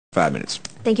5 minutes.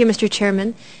 Thank you, Mr.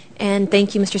 Chairman, and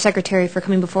thank you, Mr. Secretary, for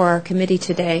coming before our committee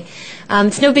today.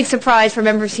 It's no big surprise for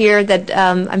members here that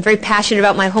I'm very passionate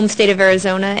about my home state of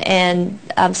Arizona and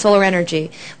solar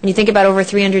energy. When you think about over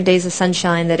 300 days of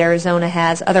sunshine that Arizona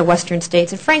has, other western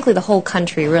states, and frankly the whole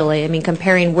country, really. I mean,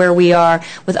 comparing where we are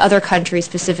with other countries,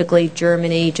 specifically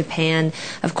Germany, Japan,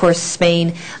 of course,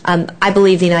 Spain, I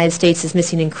believe the United States is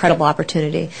missing an incredible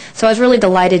opportunity. So I was really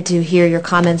delighted to hear your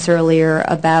comments earlier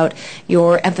about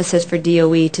your emphasis for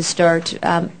DOE to start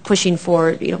pushing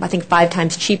for, I think 5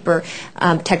 times cheaper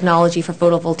technology for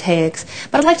photovoltaics.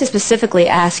 But I'd like to specifically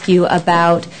ask you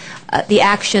about the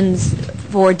actions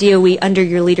for DOE under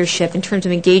your leadership in terms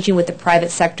of engaging with the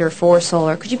private sector for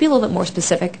solar. Could you be a little bit more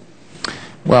specific?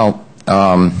 Well,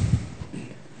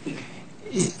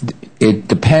 it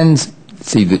depends.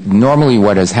 See, normally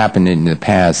what has happened in the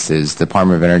past is the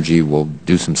Department of Energy will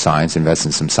do some science, invest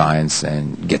in some science,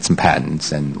 and get some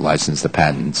patents and license the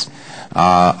patents.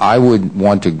 I would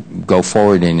want to go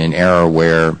forward in an era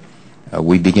where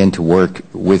we begin to work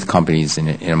with companies in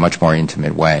a much more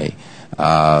intimate way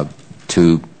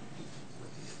to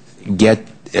get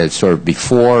sort of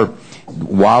before,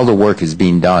 while the work is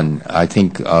being done. I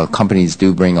think companies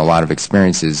do bring a lot of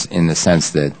experiences in the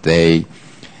sense that they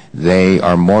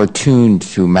are more tuned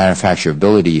to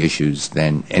manufacturability issues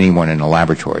than anyone in a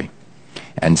laboratory.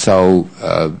 And so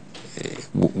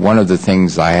one of the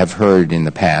things I have heard in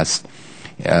the past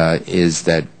is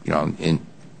that,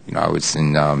 I was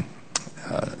in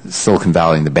Silicon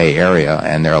Valley in the Bay Area,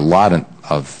 and there are a lot of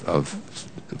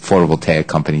photovoltaic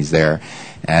companies there.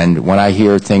 And when I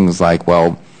hear things like,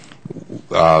 well,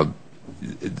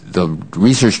 the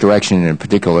research direction in a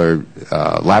particular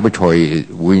laboratory,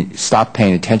 we stopped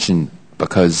paying attention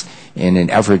because in an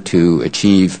effort to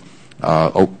achieve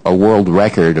a world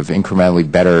record of incrementally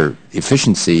better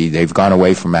efficiency, they've gone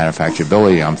away from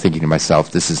manufacturability. I'm thinking to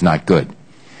myself, this is not good.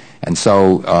 And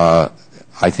so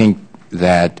I think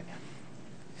that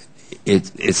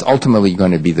it's ultimately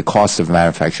going to be the cost of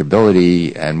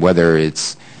manufacturability, and whether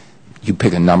it's, you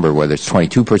pick a number, whether it's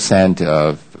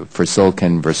 22% for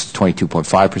silicon versus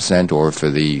 22.5%, or for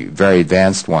the very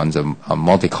advanced ones,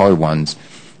 multicolored ones,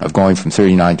 of going from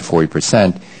 39 to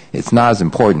 40%, it's not as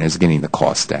important as getting the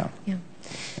cost down. Yeah.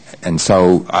 And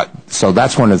so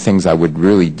that's one of the things I would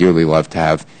really dearly love to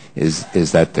have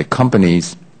is that the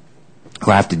companies who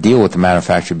have to deal with the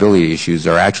manufacturability issues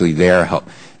are actually there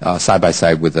side by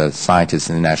side with the scientists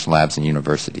in the national labs and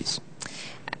universities.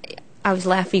 I was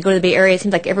laughing. You go to the Bay Area, it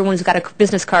seems like everyone's got a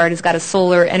business card, has got a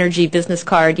solar energy business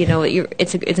card.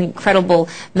 It's an incredible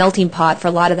melting pot for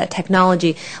a lot of that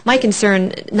technology. My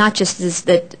concern, not just is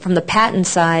that from the patent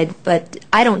side, but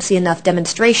I don't see enough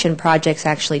demonstration projects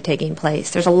actually taking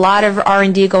place. There's a lot of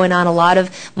R&D going on, a lot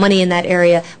of money in that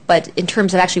area, but in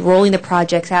terms of actually rolling the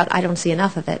projects out, I don't see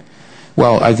enough of it.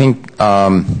 Well, I think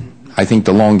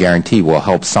the loan guarantee will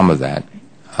help some of that.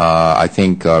 I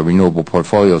think renewable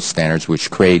portfolio standards,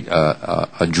 which create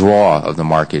a draw of the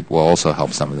market, will also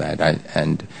help some of that.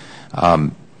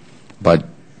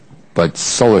 But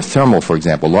solar thermal, for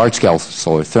example, large-scale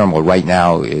solar thermal right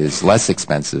now is less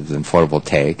expensive than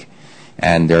photovoltaic,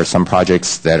 and there are some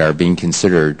projects that are being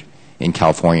considered in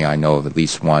California. I know of at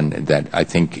least one that I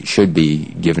think should be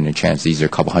given a chance. These are a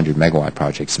couple 100-megawatt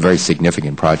projects, very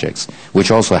significant projects, which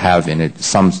also have in it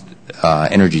some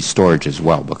energy storage as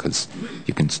well, because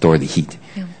you can store the heat.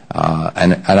 Yeah.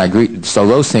 And I agree. So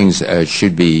those things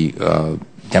should be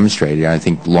demonstrated. I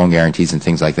think loan guarantees and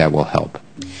things like that will help.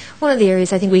 One of the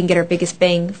areas I think we can get our biggest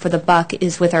bang for the buck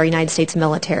is with our United States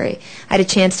military. I had a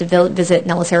chance to visit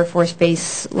Nellis Air Force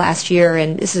Base last year,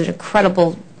 and this is an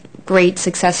incredible, great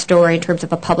success story in terms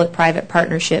of a public-private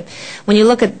partnership. When you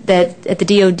look at the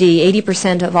DoD,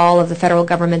 80% of all of the federal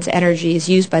government's energy is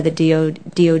used by the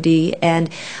DoD, and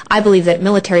I believe that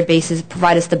military bases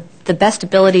provide us the best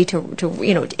ability to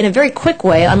in a very quick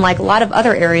way, unlike a lot of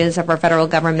other areas of our federal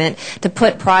government, to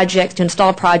put projects, to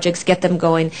install projects, get them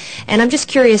going. And I'm just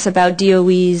curious about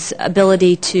DOE's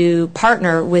ability to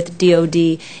partner with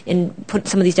DoD in put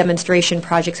some of these demonstration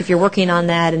projects, if you're working on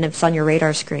that and if it's on your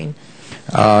radar screen.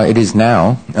 It is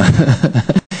now,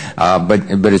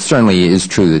 but it certainly is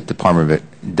true that the Department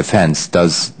of Defense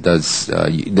does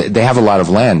they have a lot of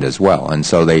land as well, and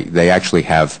so they actually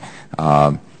have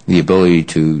the ability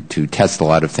to test a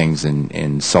lot of things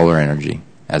in solar energy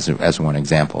as one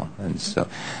example, and so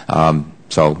I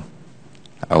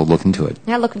will look into it.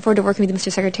 Yeah, looking forward to working with you,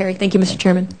 Mr. Secretary. Thank you, Mr.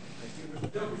 Chairman.